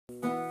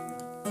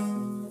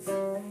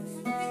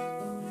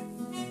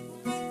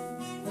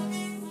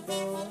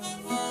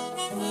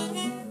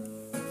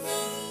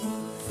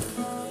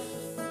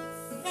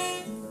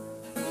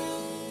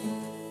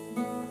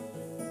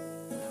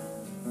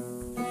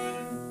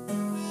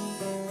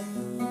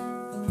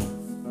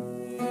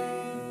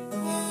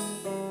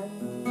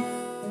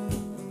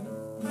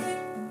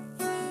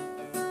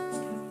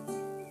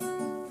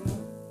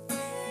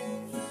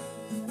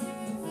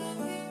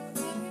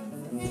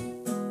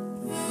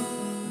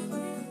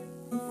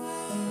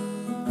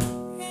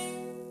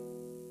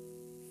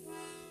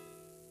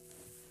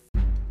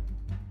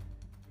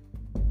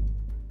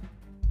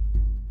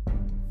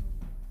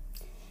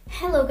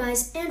Hello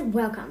guys, and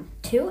welcome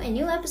to a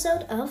new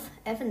episode of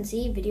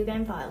F&Z Video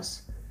Game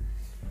Files.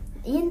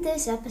 In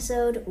this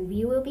episode,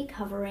 we will be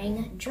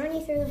covering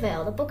Journey Through the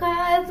Veil, the book I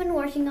have been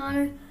working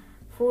on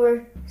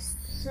for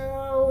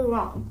so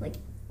long.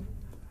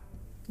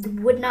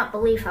 Would not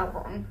believe how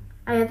long.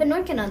 I have been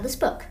working on this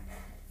book.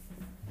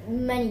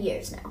 Many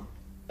years now.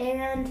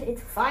 And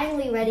it's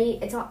finally ready.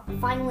 It's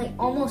finally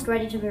almost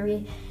ready to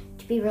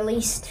be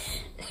released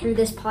through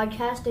this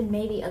podcast and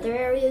maybe other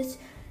areas.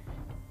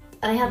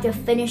 I have to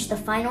finish the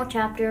final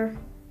chapter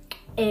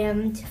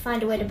and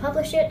find a way to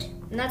publish it,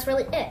 and that's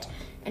really it.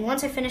 And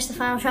once I finish the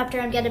final chapter,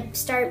 I'm going to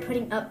start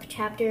putting up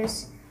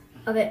chapters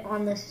of it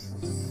on this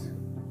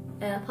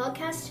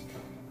podcast.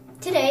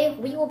 Today,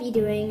 we will be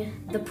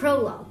doing the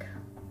prologue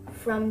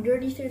from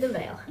Journey Through the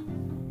Veil.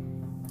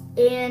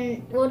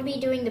 And we'll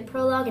be doing the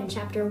prologue in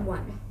chapter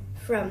 1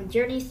 from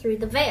Journey Through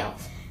the Veil.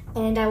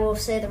 And I will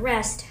say the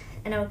rest,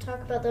 and I will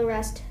talk about the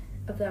rest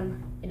of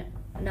them in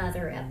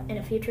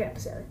a future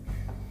episode.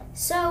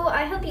 So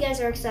I hope you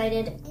guys are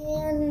excited,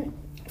 and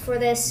for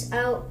this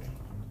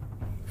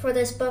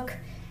book,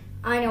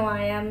 I know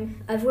I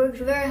am. I've worked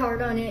very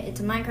hard on it.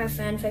 It's a Minecraft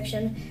fan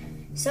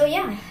fiction. So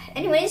yeah,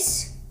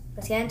 anyways,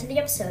 let's get into the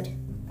episode.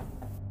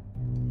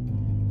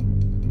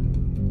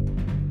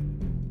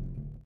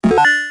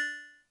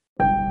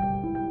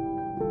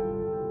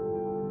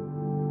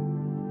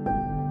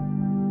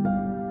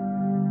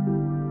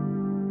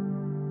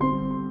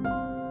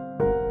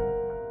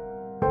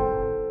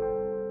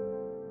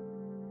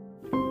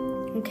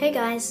 Okay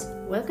guys,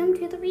 welcome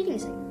to the reading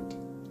segment.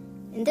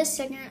 In this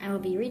segment, I will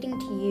be reading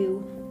to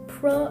you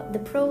the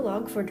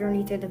prologue for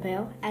Journey Through the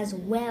Veil, as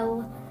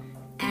well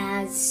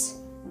as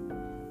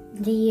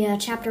the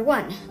chapter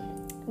 1.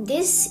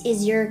 This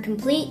is your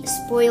complete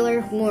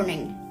spoiler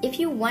warning. If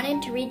you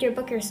wanted to read the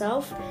book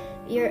yourself,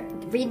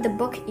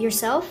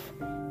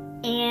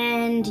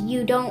 and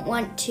you don't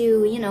want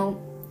to,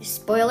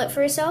 spoil it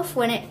for yourself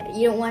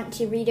you don't want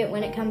to read it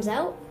when it comes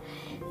out,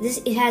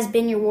 it has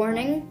been your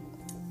warning.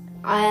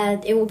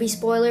 It will be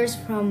spoilers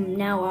from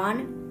now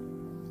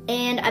on,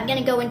 and I'm going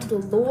to go into the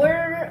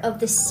lore of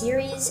the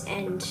series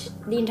and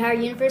the entire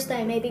universe that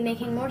I may be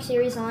making more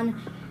series on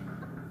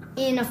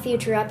in a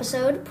future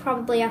episode,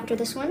 probably after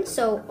this one.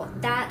 So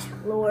that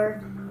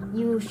lore,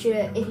 if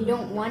you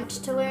don't want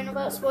to learn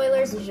about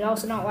spoilers, you should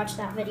also not watch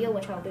that video,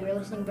 which I'll be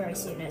releasing very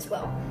soon as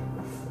well.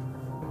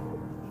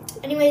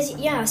 Anyways,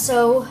 yeah,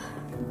 so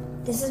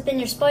this has been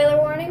your spoiler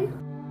warning.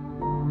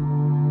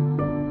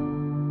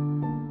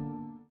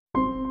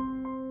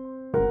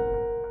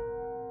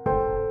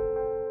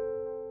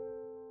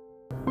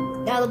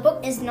 Now, the book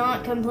is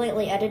not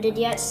completely edited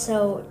yet,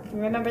 so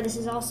remember, this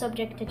is all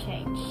subject to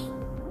change.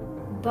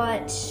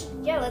 But,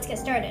 yeah, let's get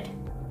started.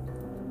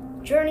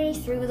 Journey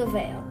Through the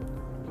Veil.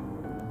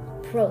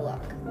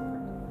 Prologue.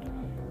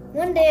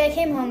 One day I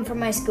came home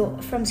from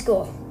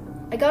school.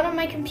 I got on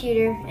my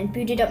computer and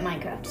booted up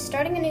Minecraft.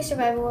 Starting a new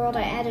survival world,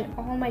 I added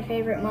all my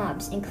favorite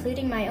mobs,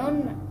 including my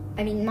own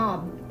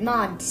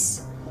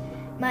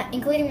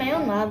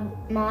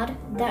mod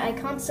that I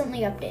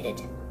constantly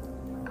updated.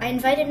 I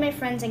invited my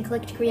friends and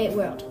clicked Create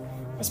World.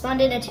 I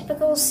spawned in a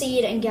typical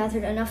seed and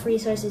gathered enough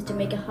resources to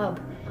make a hub.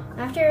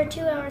 After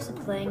 2 hours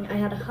of playing, I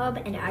had a hub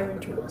and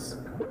iron tools.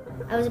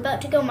 I was about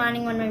to go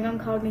mining when my mom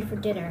called me for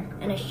dinner,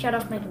 and I shut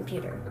off my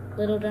computer.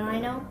 Little did I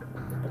know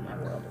that my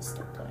world is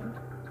still playing.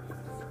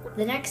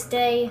 The next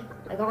day,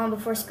 I got on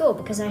before school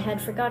because I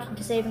had forgotten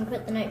to save and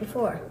quit the night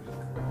before.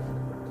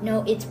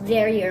 No, it's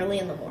very early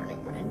in the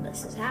morning when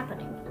this is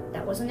happening.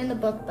 That wasn't in the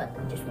book, but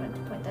I just wanted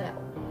to point that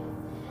out.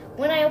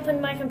 When I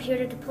opened my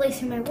computer to play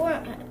through my I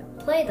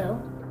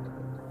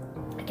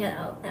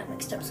get that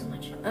mixed up so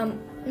much.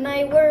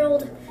 My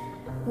world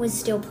was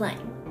still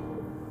playing.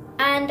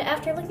 And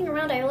after looking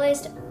around, I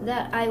realized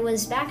that I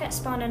was back at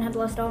spawn and had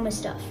lost all my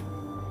stuff.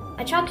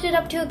 I chalked it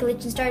up to a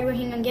glitch and started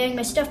working on getting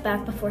my stuff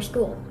back before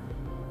school.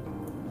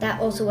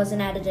 That also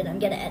wasn't edited. I'm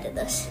gonna edit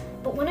this.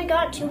 But when I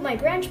got to my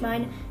branch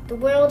mine, the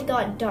world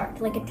got dark,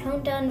 like a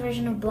toned-down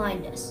version of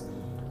blindness.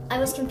 I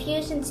was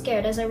confused and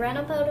scared. As I ran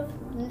up out of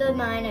the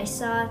mine, I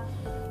saw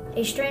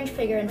a strange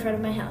figure in front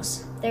of my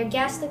house. They're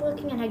ghastly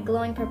looking and had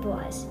glowing purple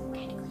eyes.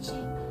 Kind of cliche.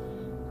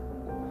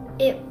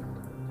 It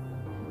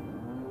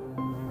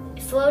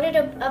floated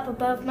up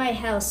above my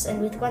house, and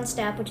with one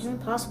step, which is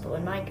impossible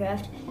in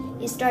Minecraft,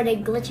 it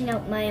started glitching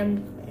out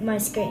my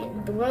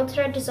screen. The world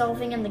started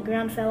dissolving and the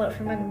ground fell out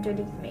from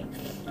underneath me.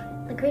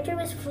 The creature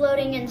was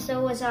floating and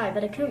so was I,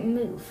 but I couldn't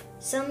move.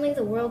 Suddenly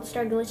the world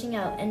started glitching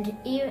out, and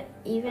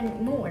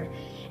even more,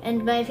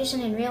 and my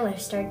vision in real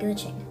life started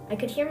glitching. I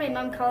could hear my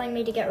mom calling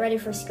me to get ready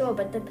for school,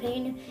 but the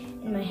pain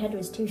in my head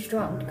was too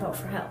strong to call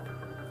for help.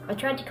 I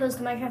tried to close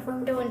the Minecraft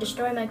window and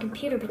destroy my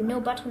computer, but no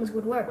buttons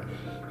would work,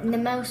 and the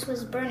mouse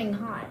was burning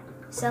hot.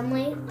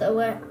 Suddenly,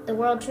 the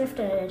world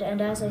drifted,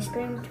 and as I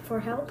screamed for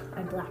help,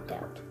 I blacked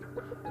out.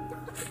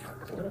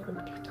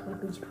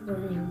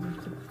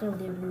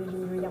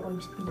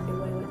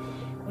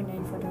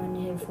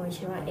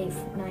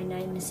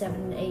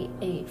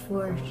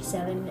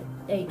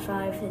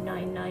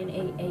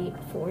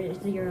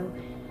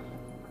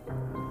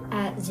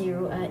 at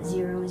 0 at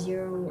 0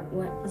 0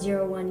 1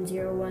 0 1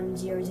 0 1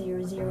 0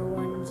 0 0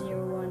 1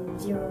 0 1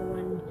 0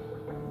 1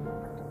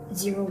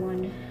 0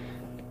 1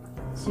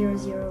 0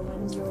 0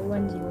 1 0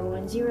 1 0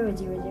 1 0 0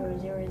 0 0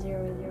 0 0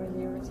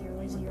 0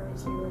 0 0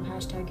 0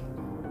 hashtag.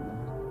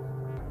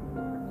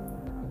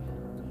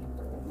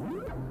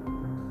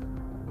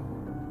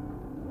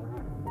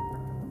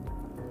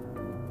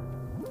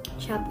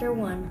 Chapter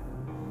 1.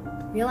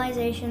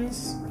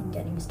 Realizations and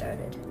getting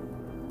started.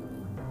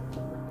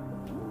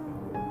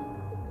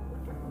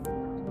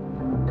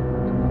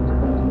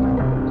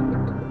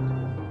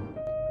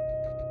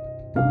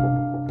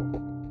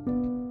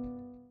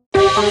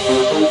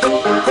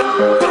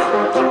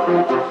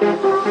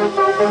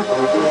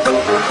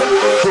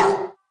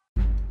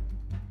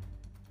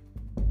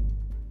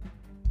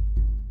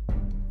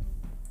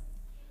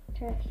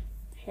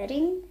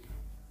 Heading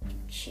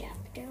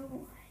Chapter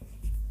 1.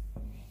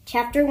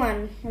 Chapter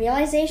 1.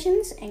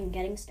 Realizations and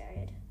getting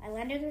started. I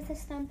landed with a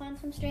thump on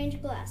some strange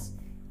grass.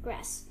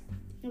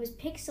 It was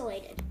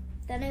pixelated.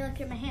 Then I looked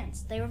at my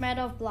hands. They were made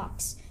of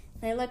blocks.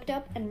 I looked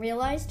up and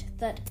realized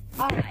that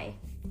I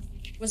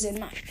was in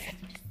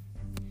Minecraft.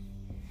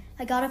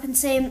 I got up and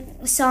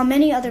saw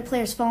many other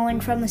players falling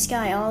from the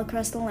sky all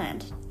across the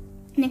land.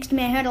 Next to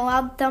me, I heard a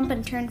loud thump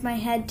and turned my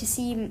head to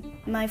see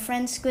my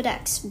friend Squid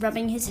X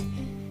rubbing his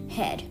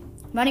head.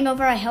 Running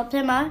over, I helped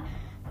him up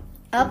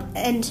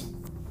and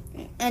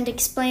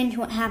explained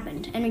what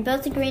happened, and we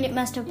both agreed it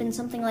must have been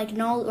something like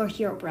Null or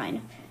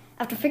Herobrine.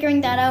 After figuring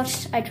that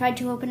out, I tried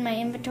to open my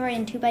inventory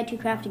and 2x2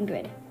 crafting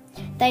grid.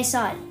 They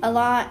saw it, a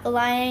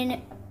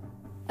line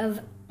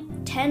of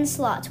 10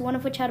 slots, one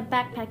of which had a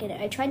backpack in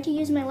it. I tried to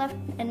use my left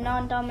and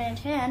non-dominant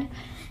hand,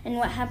 and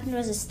what happened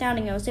was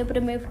astounding. I was able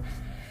to move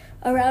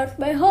around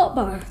my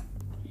hotbar,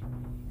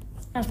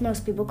 as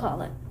most people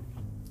call it.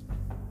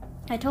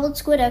 I told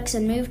Squid X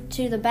and moved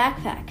to the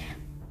backpack.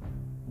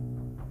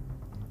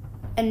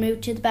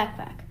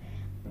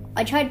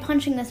 I tried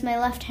punching with my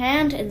left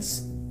hand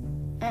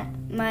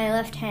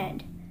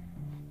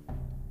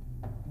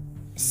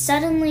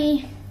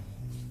Suddenly,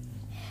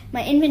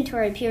 my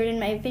inventory appeared in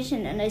my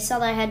vision, and I saw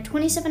that I had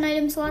 27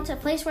 item slots, a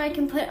place where I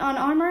can put on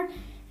armor,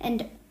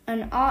 and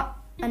an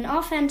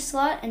offhand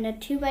slot, and a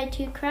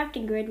 2x2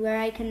 crafting grid where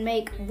I can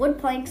make wood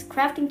planks,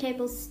 crafting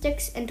tables,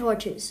 sticks, and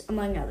torches,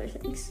 among other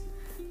things.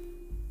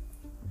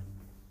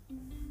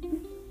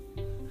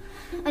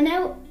 And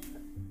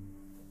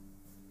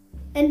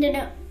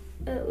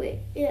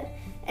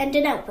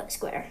an output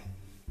square.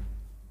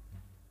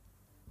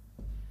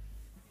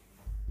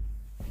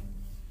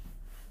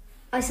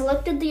 I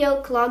selected the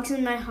oak logs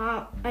in my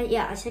hotbar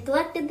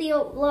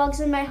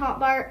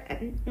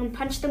and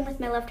punched them with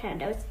my left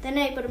hand. I was then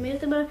able to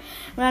move them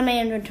around my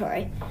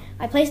inventory.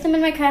 I placed them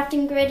in my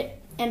crafting grid,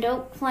 and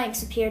oak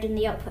planks appeared in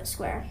the output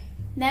square.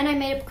 Then I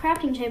made a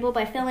crafting table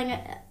by filling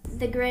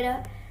the grid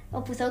up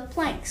with oak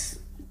planks.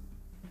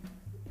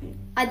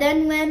 I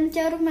then went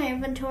out of my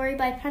inventory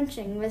by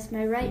punching with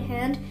my right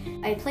hand.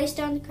 I placed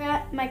down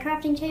my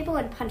crafting table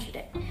and punched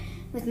it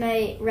with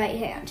my right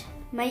hand.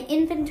 My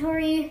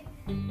inventory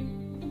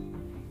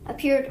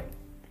appeared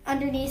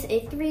underneath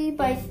a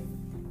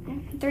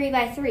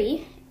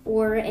 3x3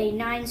 or a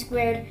 9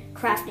 squared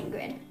crafting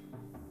grid.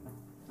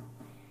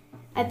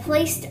 I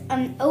placed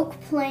an oak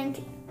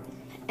plank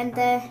and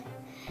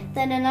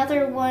then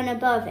another one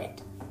above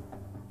it.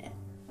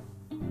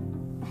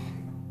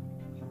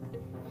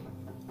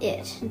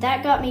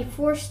 That got me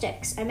 4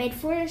 sticks. I made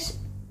 4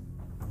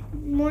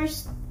 more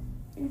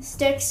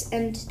sticks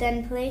and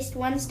then placed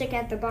 1 stick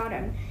at the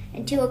bottom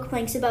and 2 oak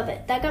planks above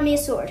it. That got me a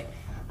sword.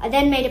 I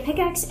then made a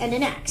pickaxe and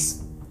an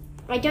axe.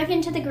 I dug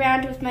into the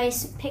ground with my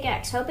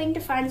pickaxe, hoping to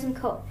find some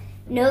coal.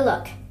 No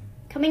luck.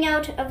 Coming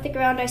out of the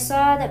ground, I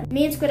saw that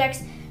me and Squid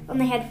X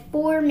only had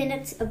 4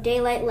 minutes of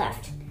daylight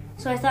left.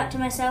 So I thought to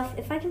myself,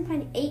 if I can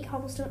find 8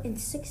 cobblestone and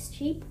 6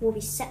 sheep, we'll be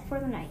set for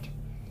the night.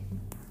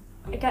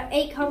 I got the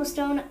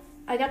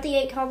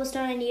 8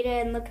 cobblestone I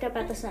needed and looked up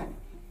at the sun.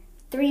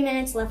 3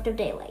 minutes left of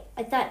daylight.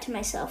 I thought to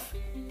myself.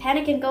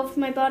 Panic engulfed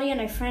my body and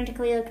I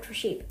frantically looked for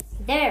sheep.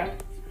 There!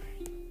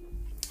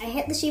 I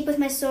hit the sheep with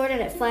my sword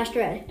and it flashed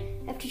red.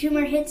 After 2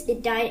 more hits,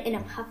 it died in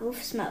a puff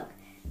of smoke.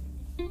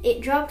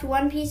 It dropped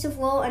 1 piece of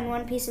wool and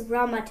 1 piece of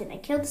raw mutton. I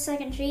killed the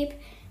second sheep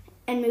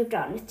and moved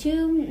on. With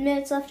 2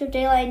 minutes left of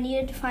daylight, I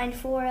needed to find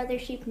 4 other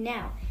sheep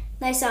now.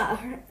 And I saw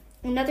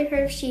another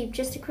herd of sheep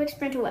just a quick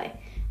sprint away.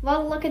 Of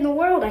all the luck in the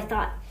world, I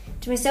thought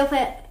to myself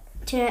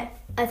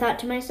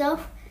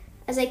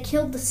as I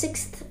killed the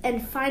 6th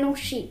and final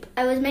sheep.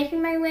 I was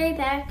making my way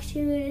back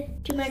to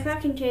my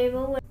crafting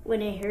table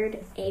when I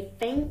heard a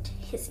faint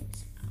hissing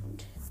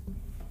sound.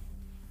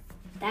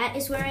 That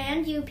is where I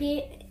end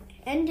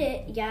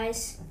it,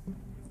 guys.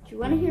 If you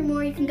want to hear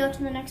more, you can go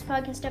to the next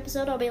podcast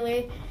episode. I'll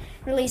be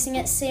releasing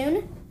it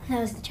soon. That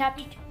was the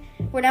chapter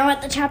 2. We're now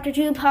at the chapter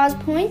 2 pause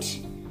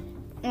point.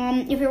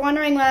 If you're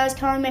wondering why I was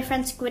calling my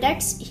friend Squid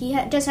X, he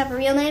does have a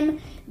real name,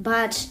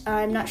 but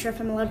I'm not sure if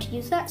I'm allowed to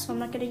use that, so I'm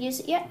not going to use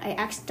it yet. I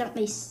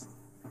accidentally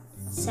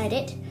said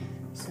it,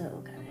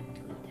 so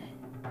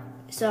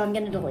I'm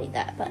going to delete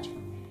that. But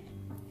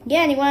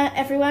yeah, anyway,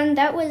 everyone,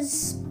 that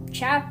was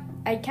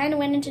I kind of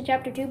went into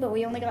chapter 2, but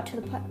we only got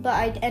to but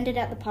I ended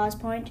at the pause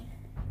point.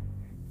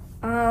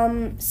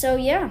 So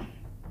yeah,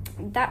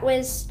 that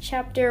was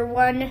chapter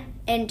 1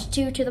 and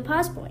 2 to the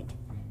pause point.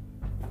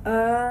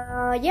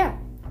 Yeah,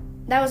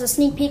 that was a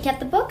sneak peek at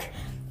the book.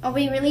 I'll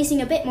be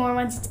releasing a bit more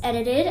once it's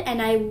edited,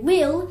 and I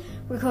will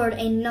record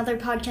another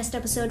podcast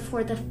episode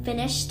for the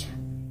finished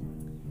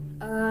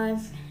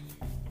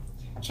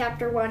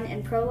chapter 1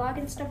 and prologue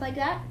and stuff like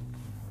that.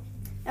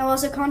 I'll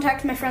also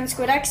contact my friend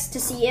SquidX to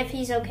see if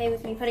he's okay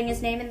with me putting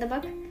his name in the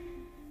book.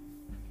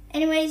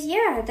 Anyways,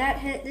 yeah,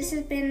 this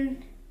has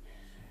been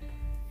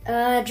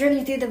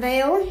Journey Through the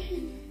Veil,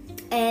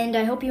 and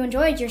I hope you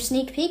enjoyed your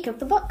sneak peek of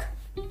the book.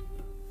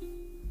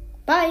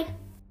 Bye!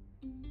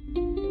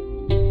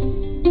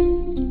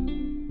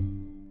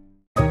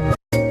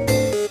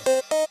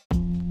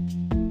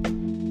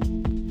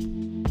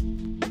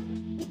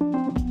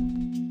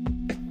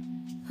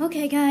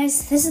 Okay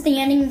guys, this is the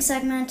ending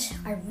segment.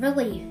 I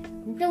really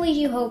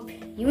do hope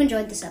you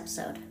enjoyed this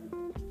episode.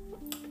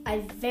 I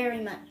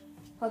very much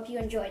hope you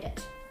enjoyed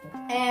it,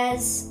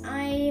 as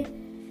I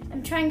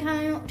am trying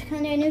kind of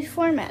a new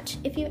format.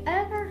 If you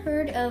ever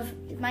heard of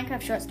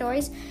Minecraft short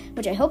stories,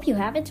 which I hope you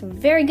have, it's a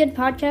very good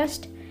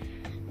podcast.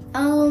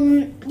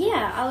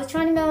 Yeah, I was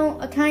trying to go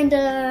a kind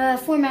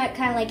of format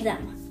kind of like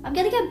them. I'm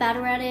gonna get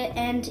better at it,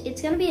 and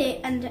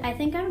I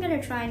think I'm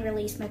gonna try and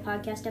release my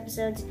podcast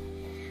episodes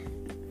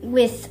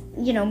with,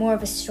 more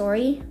of a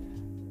story.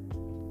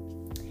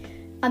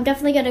 I'm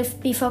definitely going to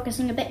be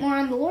focusing a bit more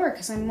on the lore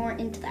because I'm more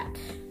into that.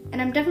 And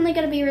I'm definitely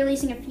going to be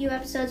releasing a few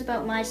episodes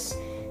about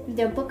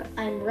the book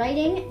I'm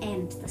writing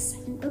and the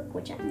second book,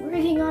 which I'm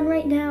working on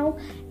right now.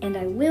 And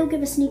I will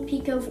give a sneak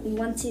peek of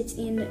once it's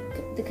in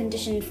the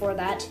condition for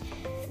that.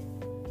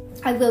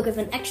 I will give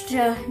an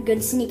extra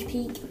good sneak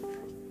peek.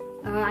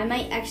 I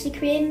might actually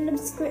create a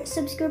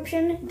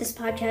subscription this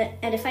podcast,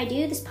 and if I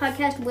do, this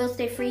podcast will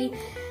stay free.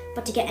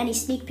 But to get any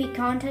sneak peek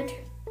content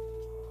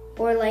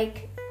or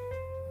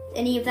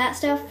any of that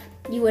stuff,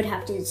 you would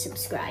have to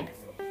subscribe.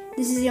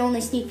 This is the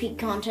only sneak peek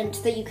content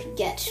that you could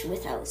get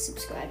without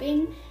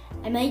subscribing.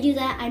 I might do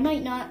that, I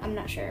might not, I'm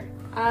not sure.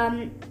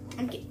 I'm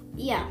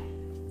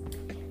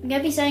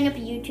gonna be setting up a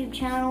YouTube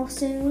channel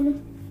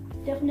soon,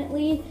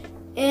 definitely.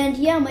 And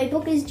yeah, my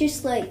book is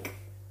just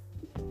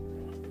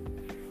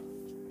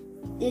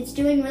it's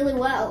doing really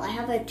well. I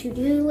have a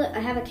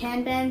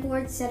Kanban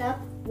board set up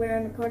where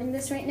I'm recording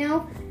this right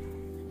now.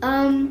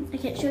 I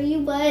can't show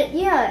you, but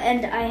yeah,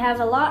 and I have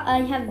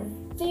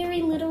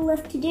very little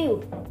left to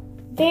do.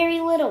 Very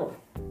little.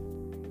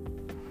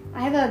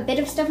 I have a bit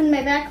of stuff in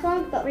my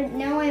backlog, but right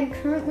now I am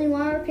currently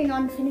working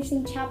on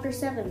finishing chapter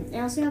 7. I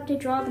also have to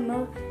draw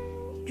 2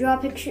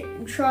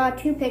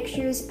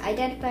 pictures,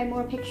 identify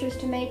more pictures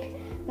to make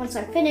once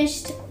I'm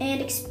finished, and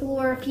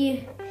explore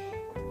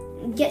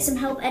get some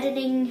help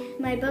editing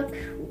my book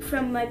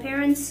from my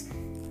parents,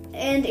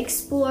 and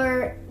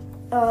explore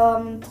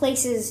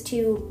places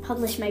to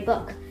publish my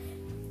book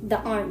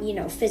that aren't,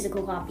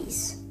 physical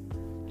copies.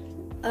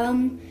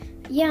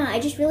 Yeah, I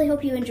just really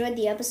hope you enjoyed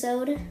the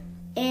episode,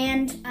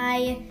 and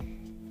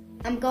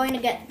I'm going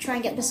to try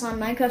and get this on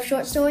Minecraft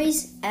Short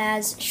Stories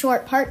as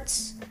short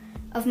parts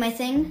of my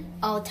thing.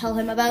 I'll tell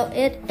him about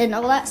it and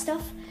all that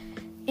stuff.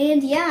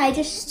 And yeah,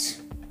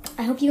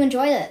 I hope you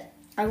enjoyed it.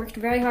 I worked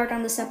very hard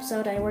on this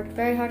episode. I worked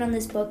very hard on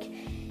this book.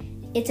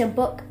 It's a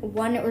book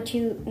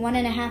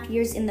 1.5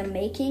 years in the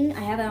making.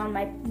 I have it on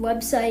my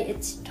website.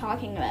 It's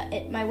talking about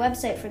it. My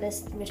website for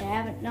this, which I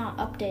haven't not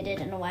updated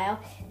in a while,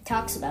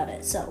 talks about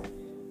it. So,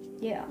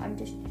 yeah,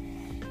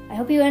 I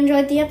hope you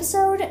enjoyed the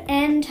episode,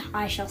 and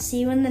I shall see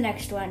you in the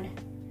next one.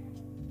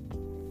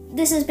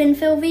 This has been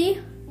Phil V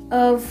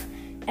of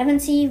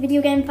FNC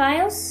Video Game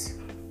Files,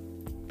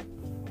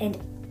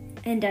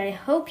 and I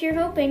hope you're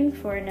hoping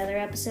for another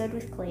episode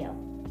with Cleo.